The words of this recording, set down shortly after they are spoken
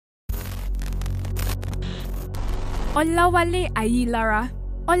Wale Ayilara.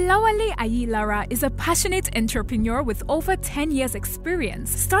 Wale Ayilara is a passionate entrepreneur with over 10 years experience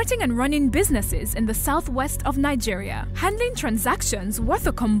starting and running businesses in the southwest of Nigeria, handling transactions worth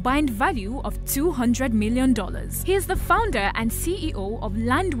a combined value of $200 million. He is the founder and CEO of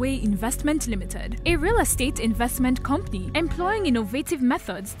Landway Investment Limited, a real estate investment company employing innovative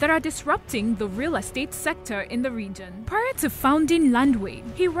methods that are disrupting the real estate sector in the region. Prior to founding Landway,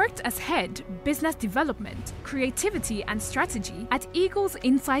 he worked as head, business development, creativity and strategy at Eagles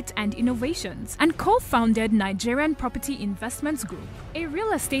Insight and Innovations and co-founded Nigerian Property Investments Group, a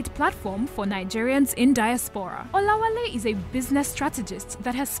real estate platform for Nigerians in diaspora. Olawale is a business strategist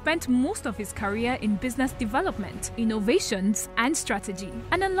that has spent most of his career in business development, innovations, and strategy.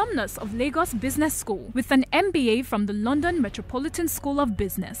 An alumnus of Lagos Business School with an MBA from the London Metropolitan School of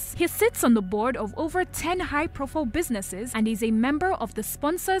Business. He sits on the board of over 10 high-profile businesses and is a member of the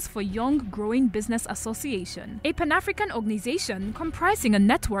Sponsors for Young Growing Business Association, a Pan-African organization comprising a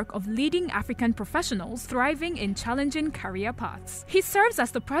network of leading African professionals thriving in challenging career paths. He serves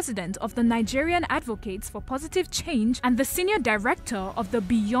as the president of the Nigerian Advocates for Positive Change and the senior director of the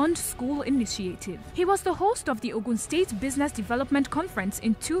Beyond School Initiative. He was the host of the Ogun State Business Development Conference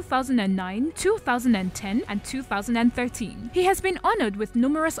in 2009, 2010, and 2013. He has been honored with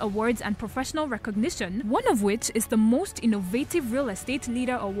numerous awards and professional recognition, one of which is the Most Innovative Real Estate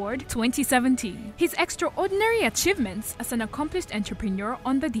Leader Award 2017. His extraordinary achievements as an accomplished entrepreneur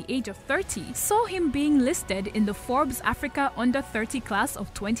under the age of 30 saw him being listed in the Forbes Africa Under 30 class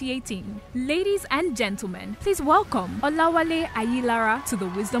of 2018. Ladies and gentlemen, please welcome Olawale Ayilara to the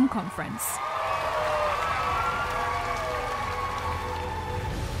Wisdom Conference.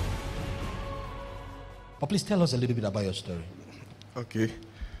 But please tell us a little bit about your story. Okay.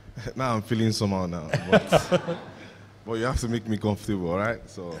 Now I'm feeling somehow now. But you have to make me comfortable, all right?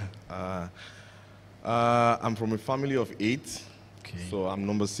 So, I'm from a family of 8. Okay. So I'm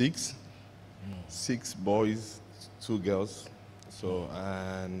number 6. 6 boys, 2 girls. So,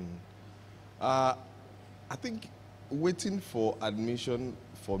 and I think waiting for admission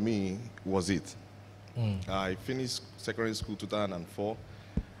for me was it. I finished secondary school 2004.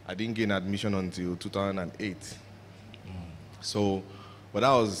 I didn't gain admission until 2008. So, but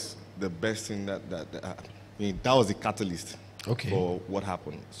that was the best thing that was the catalyst for what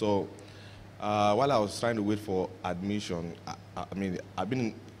happened. So, while I was trying to wait for admission, I've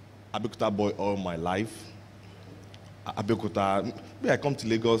been Abeokuta boy all my life. Abeokuta, I come to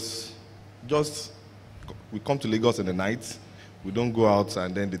Lagos, we come to Lagos in the night, we don't go out,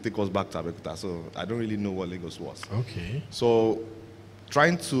 and then they take us back to Abeokuta. So I don't really know what Lagos was. Okay. So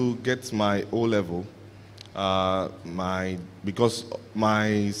trying to get my O-level, because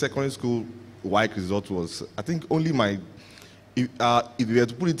my secondary school WAEC result was, I think only if we were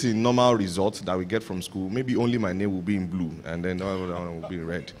to put it in normal results that we get from school, maybe only my name will be in blue, and then the other one will be in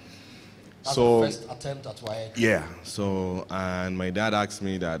red. That's the first attempt at WAEC. Yeah. So, and my dad asked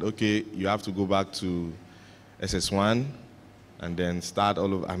me that, okay, you have to go back to SS1 and then start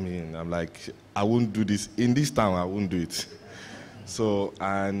all over. I'm like, I won't do this. In this town, I won't do it. So,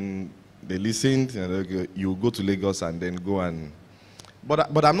 and they listened, and okay, you go to Lagos and then go and...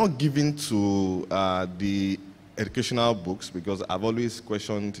 But I'm not given to the educational books because I've always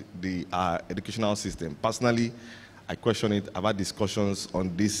questioned the educational system. Personally, I question it. I've had discussions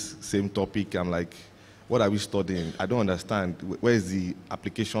on this same topic. I'm like, what are we studying? I don't understand. Where is the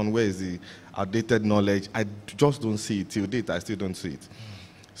application? Where is the outdated knowledge? I just don't see it. Till date, I still don't see it.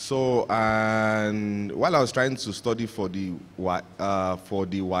 So, and while I was trying to study for the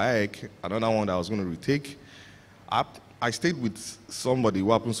WAEC, another one that I was going to retake, I stayed with somebody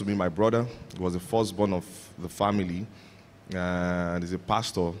who happens to be my brother. He was the firstborn of the family, and he's a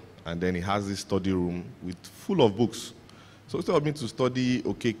pastor. And then he has this study room full of books. So instead of me to study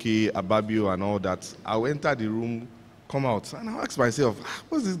Okeke, Ababio, and all that, I will enter the room, come out, and I ask myself,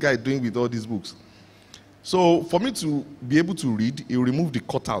 what's this guy doing with all these books? So for me to be able to read, he removed the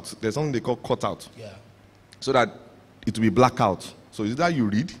cutout. There's something they call cutout. Yeah. So that it will be blackout. So is that you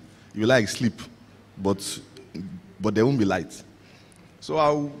read, you like sleep, but there won't be light.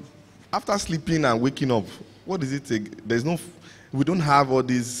 So after sleeping and waking up, what does it take? We don't have all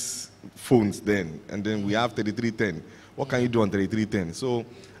these phones then, and then we have 3310. What can you do on 3310? So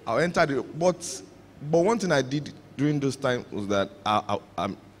I'll enter but one thing I did during those times was that I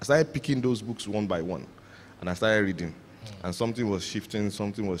started picking those books one by one, and I started reading. And something was shifting,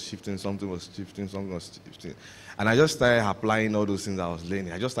 something was shifting, something was shifting, something was shifting. And I just started applying all those things I was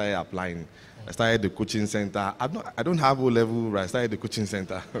learning. I just started applying. I started the coaching center. I don't have O-level, but I started the coaching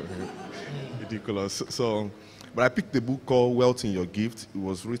center. Ridiculous. So, but I picked a book called Wealth in Your Gift. It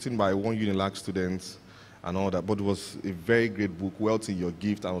was written by one UNILAG student, and all that. But it was a very great book, Wealth in Your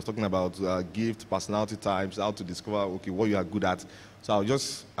Gift. I was talking about gift, personality types, how to discover, okay, what you are good at. So I'll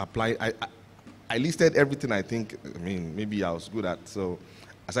just apply. I listed everything I think, maybe I was good at. So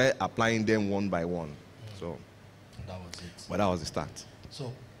I started applying them one by one. So that was it. But that was the start.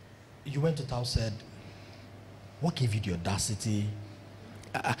 So you went to Towsed. What gave you the audacity?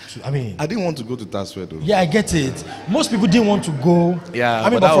 I didn't want to go to Towsed though. Yeah, I get it. Most people didn't want to go. Yeah,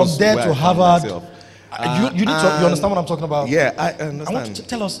 but from there to Harvard. You understand what I'm talking about? Yeah, I understand. I want you to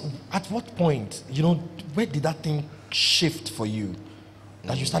tell us, at what point, where did that thing shift for you?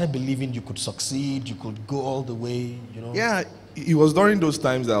 That you started believing you could succeed, you could go all the way, Yeah, it was during those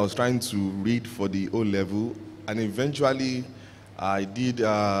times that I was trying to read for the O level, and eventually I did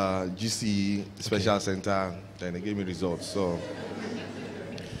GCE Special Center, then they gave me results. So,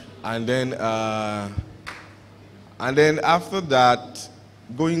 and then after that,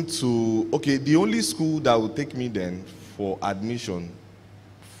 going to, the only school that would take me then for admission,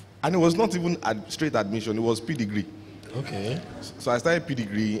 and it was not even straight admission, it was P-degree. Okay. So I started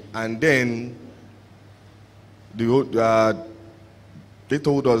P-degree, and then they told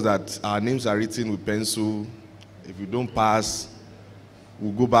us that our names are written with pencil. If you don't pass,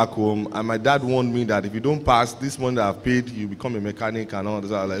 we'll go back home. And my dad warned me that if you don't pass, this money that I've paid, you become a mechanic and all that.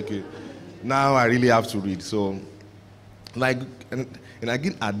 So I was like, okay, now I really have to read. So, and I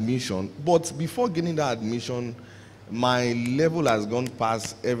get admission. But before getting that admission, my level has gone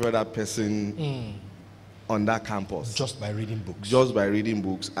past every other person on that campus. Just by reading books. Just by reading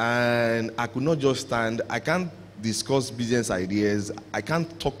books. And I could not just stand. I can't discuss business ideas. I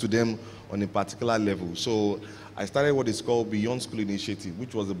can't talk to them on a particular level. So I started what is called Beyond School Initiative,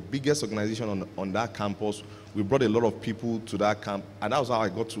 which was the biggest organization on that campus. We brought a lot of people to that camp, and that was how I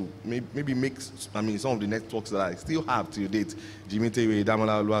got to maybe make some of the networks that I still have till date. Jimmy Tewe,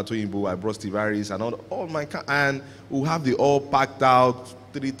 Damola Oluwatoyinbo, I brought Steve Harris, and all my and we'll have the all packed out,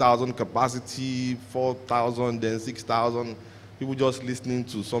 3,000 capacity, 4,000, then 6,000. People just listening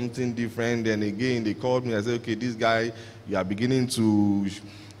to something different. Then again, they called me and said, okay, this guy, you are beginning to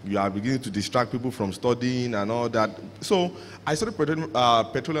distract people from studying and all that. So I studied petroleum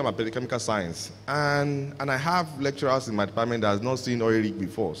and petrochemical science. And I have lecturers in my department that has not seen oil rig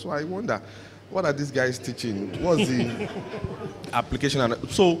before. So I wonder, what are these guys teaching? What's the application?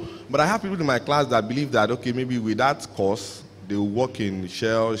 But I have people in my class that believe that, okay, maybe with that course, they will work in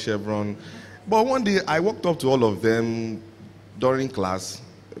Shell, Chevron. But one day, I walked up to all of them during class,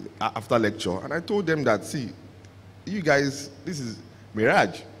 after lecture, and I told them that, see, you guys, this is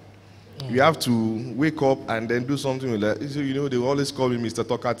mirage. You have to wake up and then do something with that. So, they always call me Mr.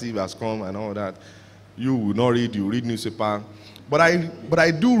 Talkative has come and all that. You will not read, you read newspaper. But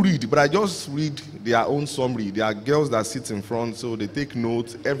I do read, but I just read their own summary. There are girls that sit in front, so they take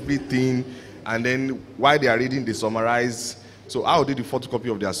notes, everything, and then while they are reading, they summarize. So I will do the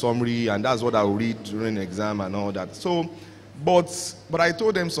photocopy of their summary, and that's what I will read during the exam and all that. So, but I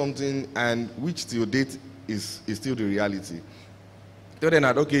told them something, and which till date is still the reality. Tell them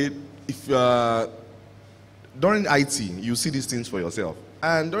that, okay, if during IT, you see these things for yourself.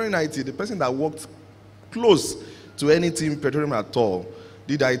 And during IT, the person that worked close to anything petroleum at all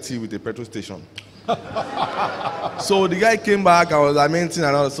did IT with a petrol station. So the guy came back, I was lamenting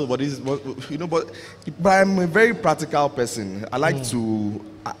and all, so, but I'm a very practical person. I like to,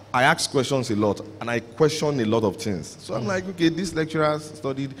 I ask questions a lot, and I question a lot of things. So I'm like, okay, this lecturer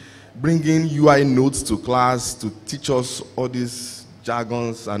studied bringing UI notes to class to teach us all these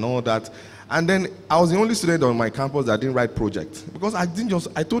jargons and all that. And then I was the only student on my campus that didn't write projects. Because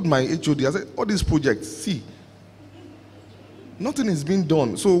I told my HOD, I said, all these projects, see, nothing is being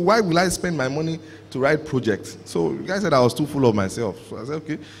done. So why will I spend my money to write projects? So the guy said I was too full of myself. So I said,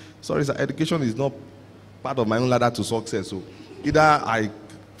 okay, sorry, sir, education is not part of my own ladder to success. So either I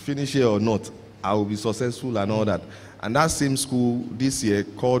finish here or not, I will be successful and all that. And that same school this year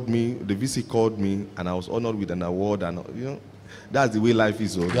called me, the VC called me, and I was honored with an award. And that's the way life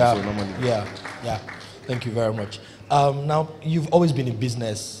is. So normally. Yeah. Thank you very much. Now, you've always been in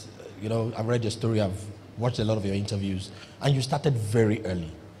business. I've read your story. I've watched a lot of your interviews. And you started very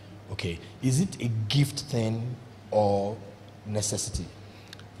early. Okay. Is it a gift thing or necessity?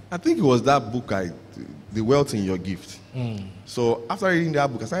 I think it was that book, The Wealth in Your Gift. So after reading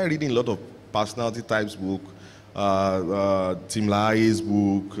that book, I started reading a lot of personality types book, Tim LaHaye's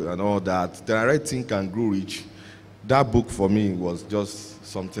book and all that. Then I read Think and Grow Rich. That book for me was just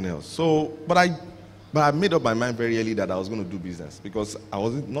something else. So, but I made up my mind very early that I was going to do business, because I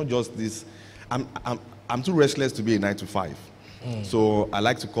was not just this. I'm too restless to be a 9-to-5. So I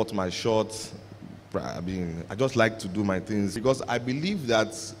like to cut my short. I just like to do my things, because I believe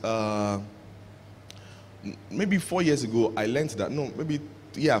that maybe 4 years ago, I learned that,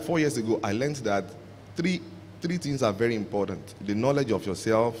 4 years ago, I learned that three things are very important: the knowledge of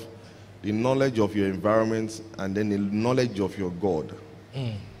yourself, the knowledge of your environment, and then the knowledge of your God.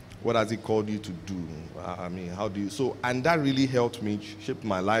 What has He called you to do? I mean, how do you? So, and that really helped me shape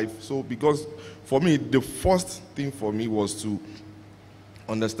my life. So, because for me, the first thing for me was to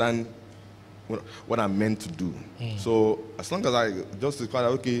understand what I'm meant to do. So, as long as I just decided,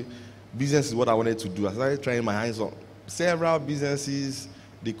 okay, business is what I wanted to do, I started trying my hands on several businesses.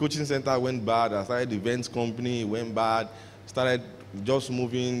 The coaching center went bad. I started the events company, went bad. Started just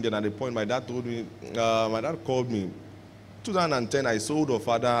moving. Then at the point, my dad told me, my dad called me. 2010, I sold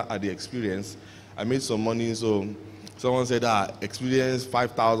Father at the Experience. I made some money, so someone said, Experience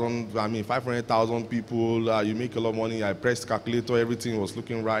 500,000 people, you make a lot of money. I pressed calculator, everything was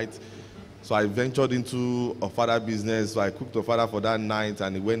looking right. So I ventured into Father business. So I cooked Father for that night,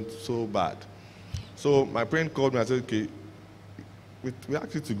 and it went so bad. So my parent called me and said, okay, we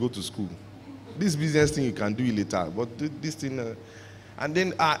asked you to go to school. This business thing, you can do it later, but this thing, and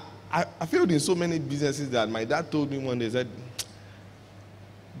then I failed in so many businesses that my dad told me one day, said,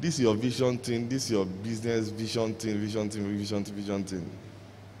 this is your vision thing, this is your business vision thing.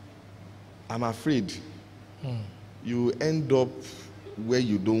 I'm afraid you end up where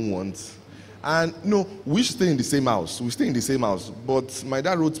you don't want. And no, we stay in the same house. We stay in the same house. But my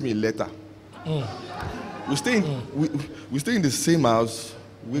dad wrote me a letter. We stay in the same house,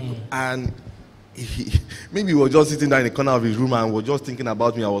 and maybe he was just sitting there in the corner of his room and was just thinking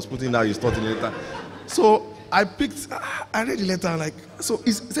about me. I was putting down his thought in the letter. So I read the letter, and like, so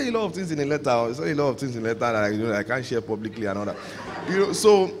he said a lot of things in the letter. He said a lot of things in the letter that I can't share publicly and all that.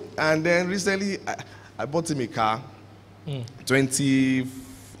 So, and then recently I bought him a car, I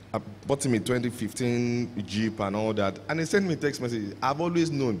bought him a 2015 Jeep and all that, and he sent me a text message. I've always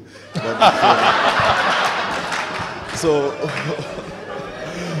known that.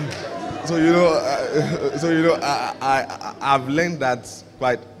 I've learned that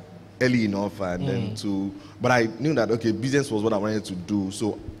quite early enough, and then but I knew that, okay, business was what I wanted to do.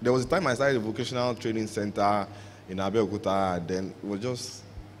 So there was a time I started a vocational training center in Abeokuta, and then it was just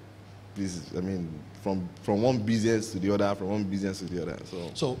this. I mean, from one business to the other, from one business to the other.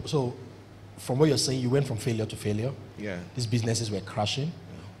 So from what you're saying, you went from failure to failure. Yeah. These businesses were crashing.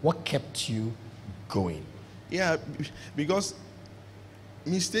 Yeah. What kept you going? Yeah, because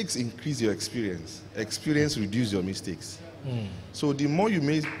mistakes increase your experience. Experience reduces your mistakes. So the more you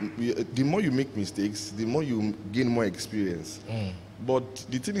make mistakes, the more you gain more experience. But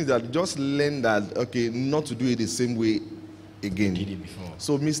the thing is that just learn that, okay, not to do it the same way again. You did it before.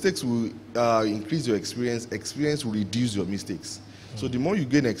 So mistakes will increase your experience. Experience will reduce your mistakes. So the more you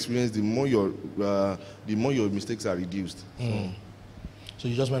gain experience, the more your mistakes are reduced. So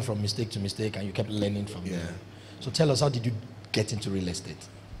you just went from mistake to mistake, and you kept learning from there. So tell us, how did you get into real estate?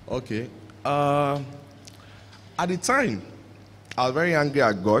 Okay. At the time, I was very angry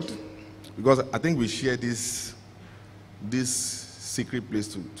at God, because I think we share this secret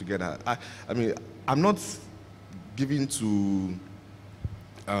place together. I mean, I'm not given to,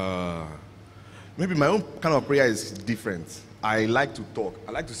 maybe my own kind of prayer is different. I like to talk.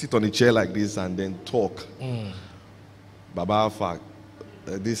 I like to sit on a chair like this and then talk. Baba fact,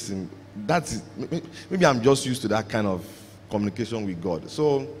 this and that's maybe I'm just used to that kind of communication with God.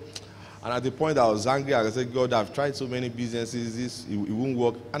 So, and at the point I was angry, I said, God, I've tried so many businesses, it won't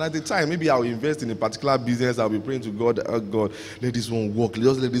work. And at the time, maybe I'll invest in a particular business, I'll be praying to God, oh God, let this one work,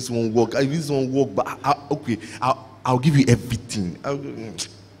 just let this one work. If this one work, but I'll give you everything.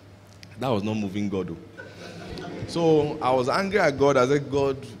 That was not moving God, though. So I was angry at God. I said,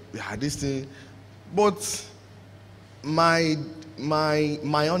 God, this thing. But my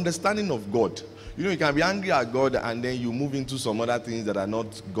understanding of God, you can be angry at God and then you move into some other things that are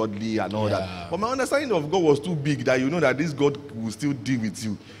not godly and all that. But my understanding of God was too big that you know that this God will still deal with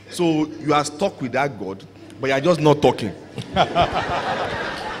you. So you are stuck with that God, but you are just not talking.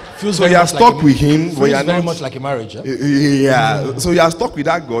 So you are stuck with Him, but you are very much like a marriage. Huh? Yeah. So you are stuck with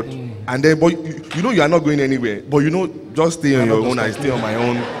that God, and then but you know you are not going anywhere. But just stay on your own. I stay on my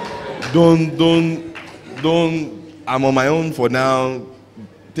own. Don't. I'm on my own for now.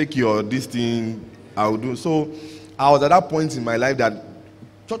 Take this thing. I'll do. So I was at that point in my life that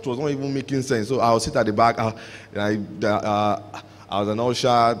church was not even making sense. So I would sit at the back. I was an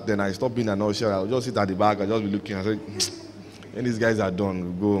usher. Then I stopped being an usher. I would just sit at the back. I just be looking. I said, when these guys are done,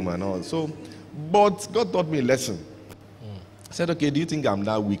 we'll go home and all. So, but God taught me a lesson. I said, okay, do you think I'm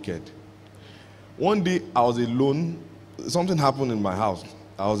that wicked? One day I was alone. Something happened in my house.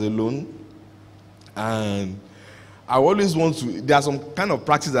 I was alone, and I always want to, there's some kind of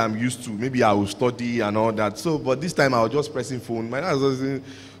practice that I'm used to. Maybe I will study and all that. So, but this time I was just pressing phone.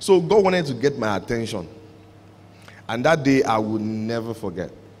 So God wanted to get my attention. And that day I will never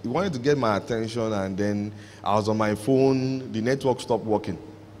forget. He wanted to get my attention, and then I was on my phone. The network stopped working.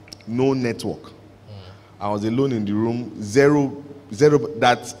 No network. I was alone in the room. Zero,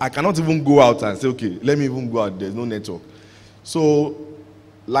 that I cannot even go out and say, okay, let me even go out. There's no network. So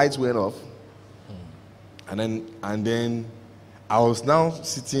lights went off. And then I was now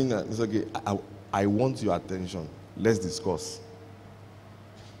sitting and it's okay, I want your attention. Let's discuss.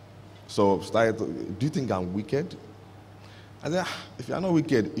 So started, do you think I'm wicked? I said, if you're not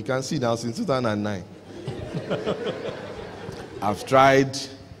wicked, you can see now since 2009. I've tried.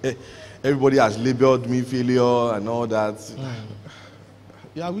 Everybody has labeled me failure and all that.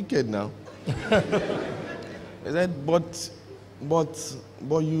 You are wicked now. I said, but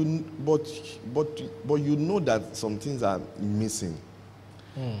you know that some things are missing.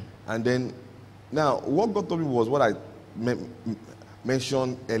 And then, now, what God told me was what I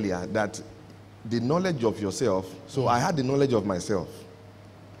mentioned earlier, that the knowledge of yourself. So I had the knowledge of myself.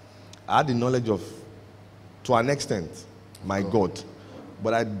 I had the knowledge of, to an extent, my God.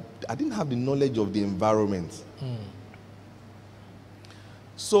 But I didn't have the knowledge of the environment.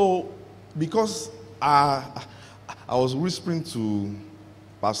 So, because I was whispering to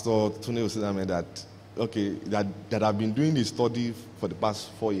Pastor Tunde Osedame that, okay, that I've been doing this study for the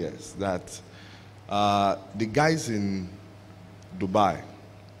past 4 years, that the guys in Dubai,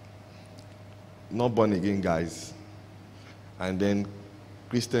 not born again guys, and then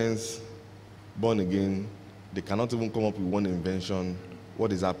Christians, born again, they cannot even come up with one invention.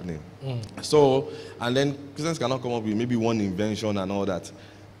 What is happening? So, and then Christians cannot come up with maybe one invention and all that.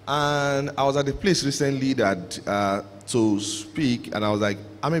 And I was at a place recently that to speak, and I was like,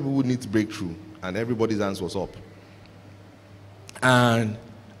 how many people need breakthrough? And everybody's hands was up. And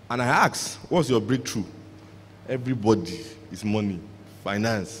I asked, what's your breakthrough? Everybody is money,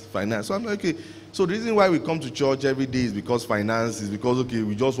 finance. So I'm like, okay. So the reason why we come to church every day is because finance, is because, okay,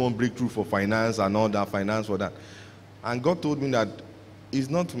 we just want breakthrough for finance and all that, finance for that. And God told me that it's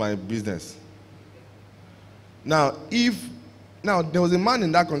not my business. Now, there was a man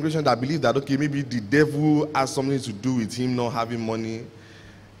in that congregation that believed that, okay, maybe the devil has something to do with him not having money.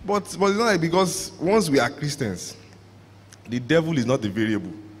 But it's not like, because once we are Christians, the devil is not the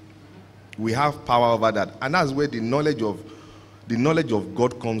variable. We have power over that. And that's where the knowledge of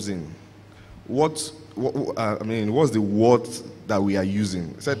God comes in. What's the word that we are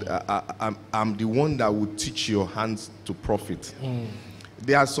using? He said, I'm the one that will teach your hands to profit.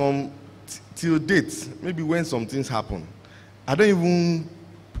 There are some, till date, maybe when some things happen, I don't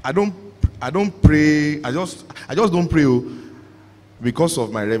pray, I just don't pray because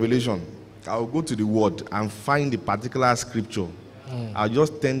of my revelation. I'll go to the word and find a particular scripture. I'll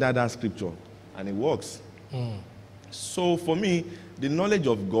just tender that scripture and it works. So for me, the knowledge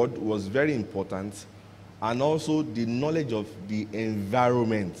of God was very important, and also the knowledge of the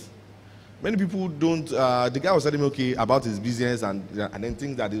environment. Many people don't, the guy was telling me, okay, about his business and then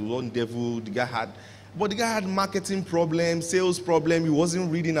things that his own devil, the guy had marketing problems, sales problem. He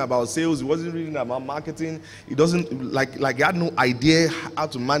wasn't reading about sales. He wasn't reading about marketing. He doesn't, like he had no idea how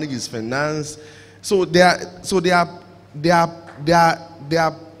to manage his finance. So there are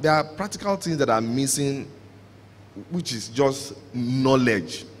practical things that are missing, which is just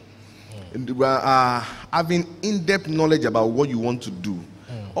knowledge. Having in-depth knowledge about what you want to do.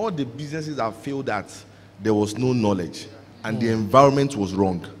 All the businesses have failed that there was no knowledge and the environment was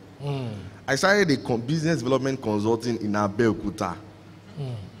wrong. I started a business development consulting in Abeokuta.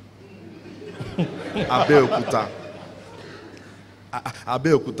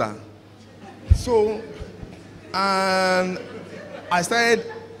 Abeokuta. So, and I started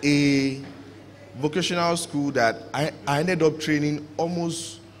a vocational school that I ended up training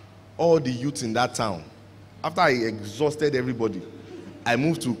almost all the youth in that town. After I exhausted everybody, I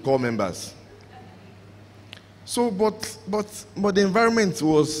moved to core members. So, but the environment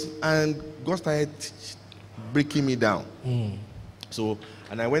was, and God started breaking me down. So,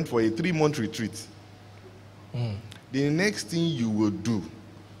 and I went for a 3-month retreat. The next thing you will do,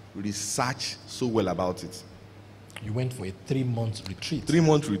 research so well about it. You went for a 3-month retreat.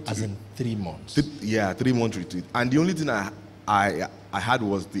 3-month retreat. As in 3 months. 3-month retreat. And the only thing I had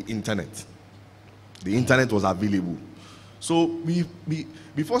was the internet. The internet was available. So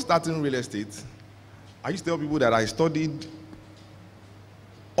before starting real estate, I used to tell people that I studied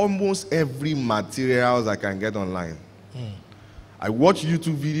almost every materials I can get online. I watched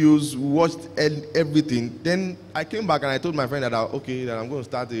YouTube videos, watched everything. Then I came back and I told my friend that, that I'm going to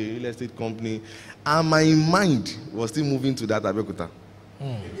start a real estate company. And my mind was still moving to that Abeokuta.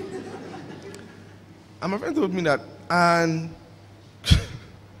 And my friend told me that, and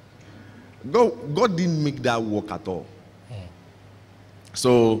God didn't make that work at all.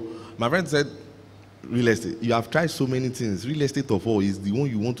 So my friend said, real estate, you have tried so many things. Real estate of all is the one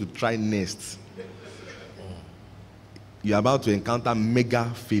you want to try next. You're about to encounter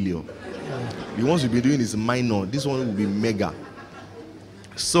mega failure. The ones you've been doing is minor. This one will be mega.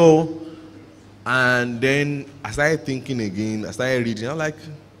 So, and then I started thinking again. I started reading. I'm like,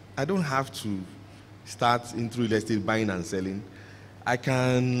 I don't have to start into real estate buying and selling. I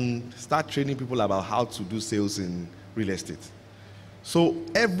can start training people about how to do sales in real estate. So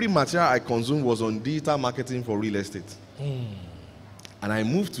every material I consumed was on digital marketing for real estate. And I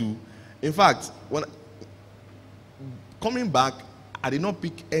moved to, in fact, when coming back, I did not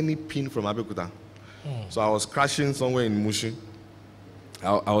pick any pin from Abeokuta. So I was crashing somewhere in Mushi.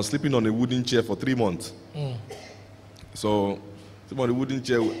 I was sleeping on a wooden chair for 3 months. So, sleeping on a wooden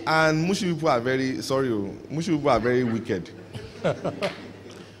chair. And Mushi people are Mushi people are very wicked.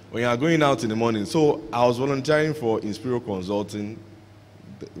 When you are going out in the morning. So I was volunteering for Inspiro Consulting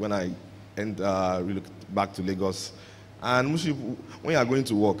when I relocated back to Lagos. And Mushi people, when you are going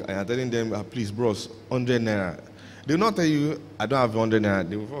to work and you are telling them, please bros, 100 naira. They will not tell you, I don't have 100 naira.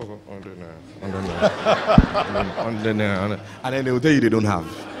 They will 100 naira, 100 naira, 100 naira. And then they will tell you they don't have.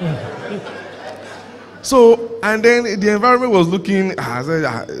 So, and then the environment was looking, I said,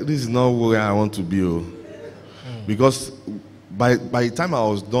 this is not where I want to be. Because by the time I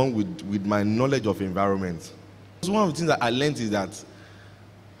was done with my knowledge of environment, one of the things that I learned is that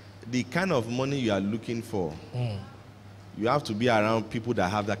the kind of money you are looking for, you have to be around people that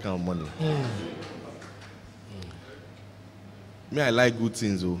have that kind of money. Me, I like good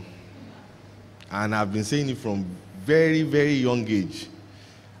things, and I've been saying it from very, very young age.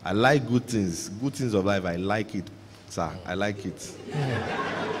 I like good things of life. I like it, sir. I like it.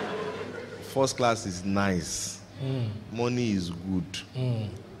 First class is nice. Money is good.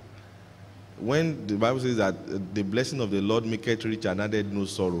 When the Bible says that the blessing of the Lord maketh rich and added no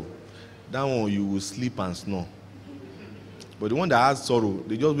sorrow, that one you will sleep and snore. But the one that has sorrow,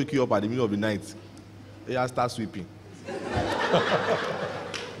 they just wake you up at the middle of the night. They just start sweeping.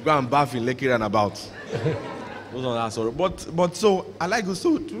 Go and bath in Lekki and about. Those are that sorrow. But so I like it.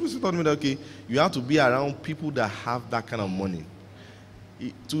 So she told me that okay, you have to be around people that have that kind of money.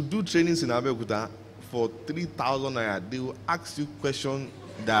 To do trainings in Abeokuta for 3,000 naira, they will ask you questions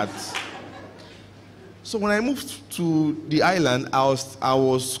that. So when I moved to the island, I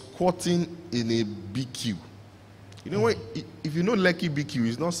was squatting in a BQ. You know what? If you know Lekki BQ,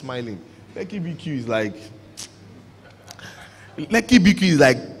 it's not smiling. Lekki BQ is like. Lekki BQ is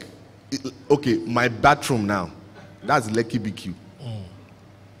like, okay, my bathroom now. That's Lekki BQ.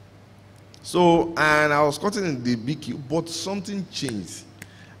 So, and I was cutting in the BQ, but something changed.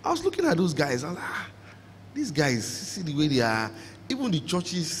 I was looking at those guys. I was like, these guys, see the way they are. Even the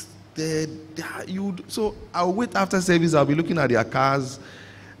churches, so I'll wait after service. I'll be looking at their cars.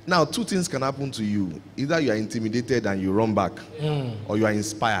 Now, two things can happen to you. Either you are intimidated and you run back, or you are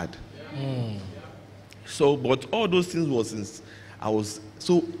inspired. So, but all those things I will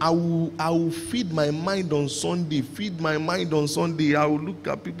feed my mind on Sunday. I will look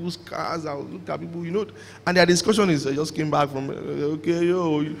at people's cars. I will look at people, and their discussion is, I just came back from, okay,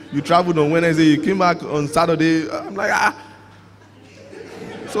 you traveled on Wednesday, you came back on Saturday. I'm like,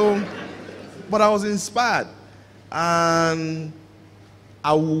 So, but I was inspired. And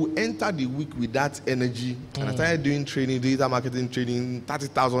I will enter the week with that energy. And I started doing training, digital marketing training,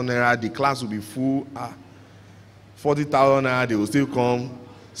 30,000 naira, the class will be full. 40,000 naira, they will still come.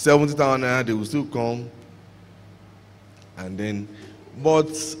 70,000 naira, they will still come. And then, but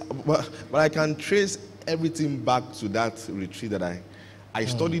I can trace everything back to that retreat that I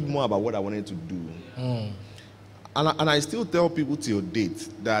studied more about what I wanted to do. And I still tell people till date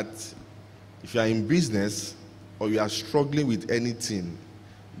that if you are in business or you are struggling with anything,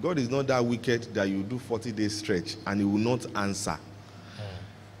 God is not that wicked that you do 40-day stretch and he will not answer.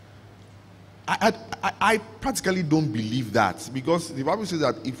 I practically don't believe that, because the Bible says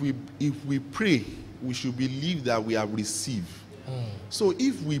that if we pray, we should believe that we have received. So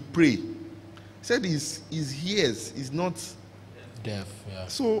if we pray, said his ears is not deaf. Yeah.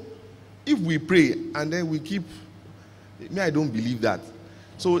 So if we pray and then we keep, I don't believe that.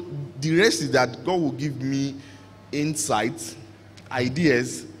 So the rest is that God will give me insights,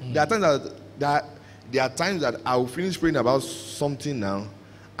 ideas. There are times that I will finish praying about something now,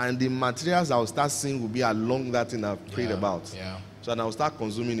 and the materials I will start seeing will be along that thing I've prayed about. Yeah. So and I'll start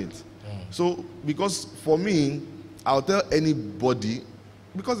consuming it. So because for me, I'll tell anybody,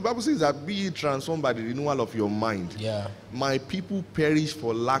 because the Bible says that be ye transformed by the renewal of your mind. Yeah. My people perish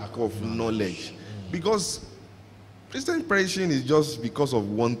for lack of knowledge. Because Christian perishing is just because of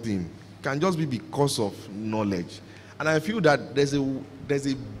one thing. It can just be because of knowledge. And I feel that there's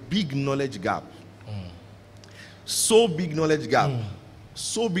a big knowledge gap. So big knowledge gap.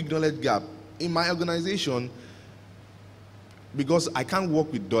 So big knowledge gap. In my organization, because I can't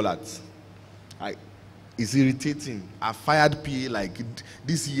work with dollars. It's irritating. I fired PA like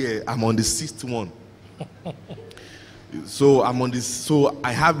this year. I'm on the 6th one. So I'm on this. So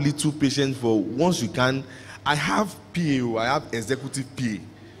I have little patience for once you can. I have PA. I have executive PA,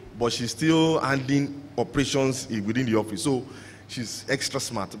 but she's still handling operations within the office. So she's extra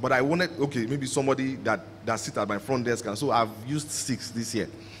smart. But I wanted maybe somebody that sits at my front desk. And so I've used 6 this year.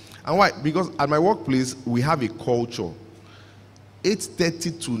 And why? Because at my workplace we have a culture.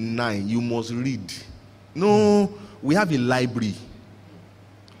 8:30 to 9, you must read. No, we have a library.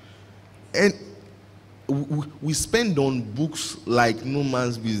 And we spend on books like no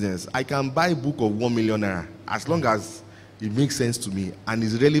man's business. I can buy a book of 1 million naira as long as it makes sense to me and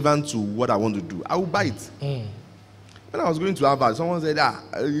is relevant to what I want to do. I will buy it. When I was going to Harvard, someone said,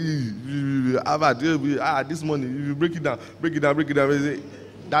 Harvard, this money, you break it down.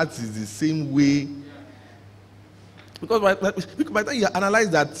 That is the same way. Because by the time you analyze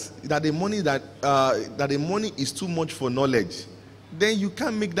that the money is too much for knowledge, then you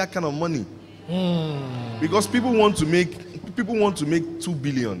can't make that kind of money. Because people want to make 2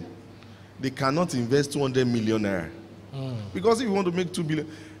 billion, they cannot invest 200 million naira. Because if you want to make 2 billion,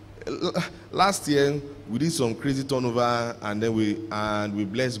 last year we did some crazy turnover, and then we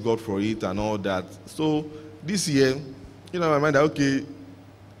blessed God for it and all that. So this year, in my mind, that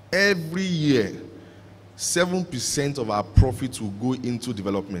every year 7% of our profits will go into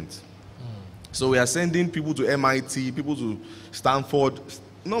development. So we are sending people to MIT, people to Stanford,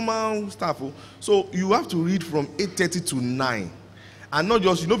 normal staff. So you have to read from 8:30 to 9, and not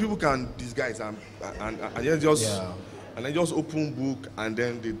just people can disguise and then just open book and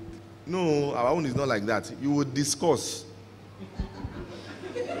then no, our own is not like that. You will discuss.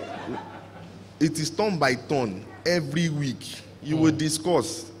 It is turn by turn every week. You will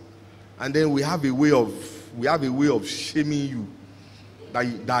discuss. And then we have a way of shaming you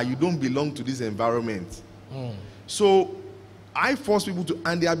that you don't belong to this environment. So I force people to,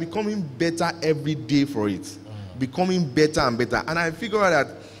 and they are becoming better every day for it. Becoming better and better. And I figure out that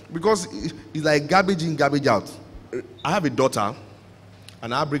because it's like garbage in, garbage out. I have a daughter,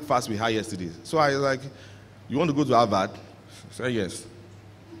 and I had breakfast with her yesterday. So I was like, you want to go to Harvard? She said yes.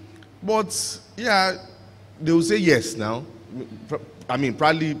 But yeah, they will say yes now. I mean,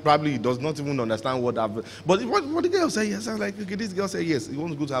 probably does not even understand what I've. But what the girl said yes, I was like, okay, this girl said yes, he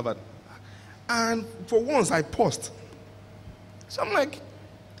wants to go to Harvard. And for once, I paused. So I'm like,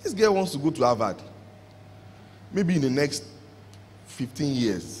 this girl wants to go to Harvard. Maybe in the next 15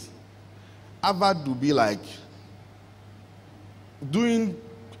 years, Harvard will be like, doing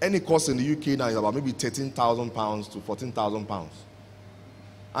any course in the UK now is about maybe £13,000 to £14,000.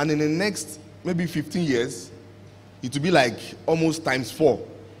 And in the next maybe 15 years, it will be like almost times 4.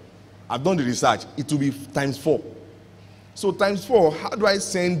 I've done the research. It will be times 4. So times 4, how do I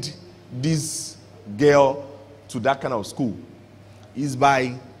send this girl to that kind of school? Is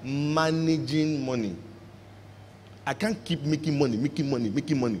by managing money. I can't keep making money.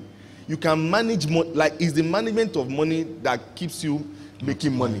 You can manage money. Like, it's the management of money that keeps you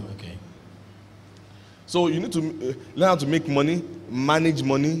making money. Okay. So you need to learn how to make money, manage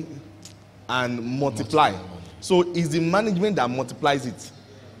money, and multiply. So it's the management that multiplies it.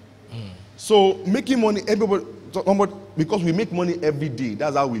 So making money, somebody, because we make money every day,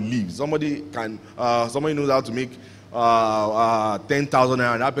 that's how we live. Somebody knows how to make 10,000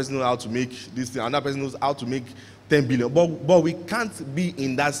 naira, another person knows how to make this thing, another person knows how to make 10 billion. But we can't be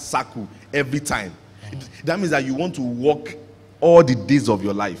in that circle every time. That means that you want to work all the days of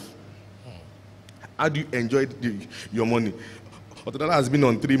your life. How do you enjoy your money? Otadala has been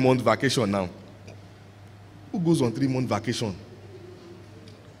on 3-month vacation now. Who goes on 3-month vacation?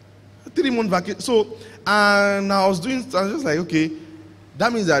 3-month vacation. So, and I was just like, okay,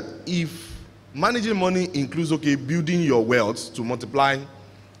 that means that if managing money includes, building your wealth to multiply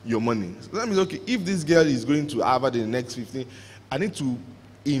your money. So that means, if this girl is going to Harvard in the next 15, I need to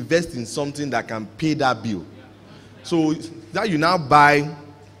invest in something that can pay that bill. So that you now buy,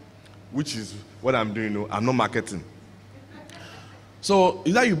 which is what I'm doing now. I'm not marketing. So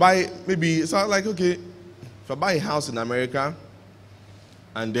is that you buy maybe, so I was like, if I buy a house in America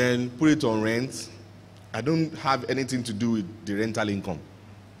and then put it on rent, I don't have anything to do with the rental income.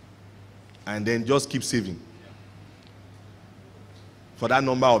 And then just keep saving for that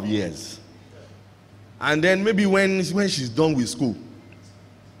number of years. And then maybe when she's done with school,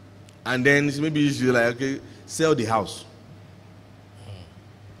 and then maybe she's like, okay, sell the house.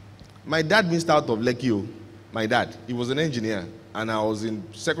 My dad missed out of Lekki. My dad, he was an engineer, and I was in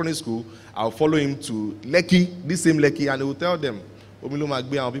secondary school. I'll follow him to Lekki, this same Lekki, and he will tell them, Omilo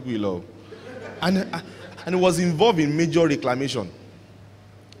Magbe and people you love. And he was involved in major reclamation.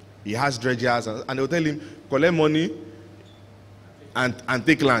 He has dredgers, and they will tell him, collect money and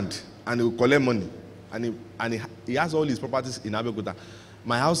take land, and he will collect money. And he has all his properties in Abeokuta.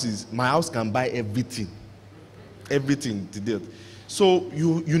 My house can buy everything to date. So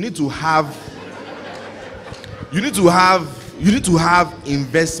you need to have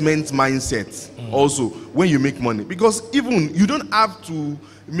investment mindset also when you make money, because even you don't have to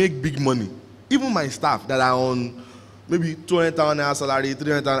make big money. Even my staff that are on maybe 200,000 naira salary,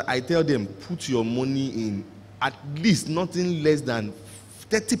 300,000, I tell them, put your money in at least nothing less than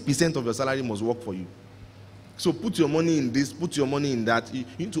 30% of your salary must work for you. So put your money in this, put your money in that. You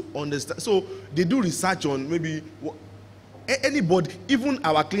need to understand. So they do research on maybe anybody, even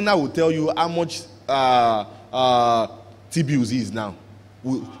our cleaner will tell you how much T-bills is now.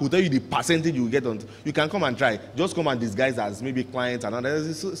 We'll tell you the percentage you get on. You can come and try. Just come and disguise as maybe clients and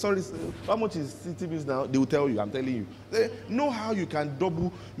others. Sorry, how much is T-bills now? They will tell you. I'm telling you. They know how you can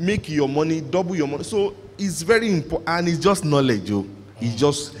double your money. So it's very important, and it's just knowledge, Joe. It's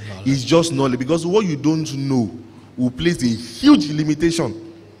just knowledge, because what you don't know will place a huge limitation.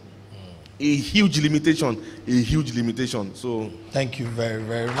 A huge limitation. So thank you very,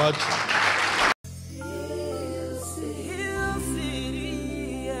 very much.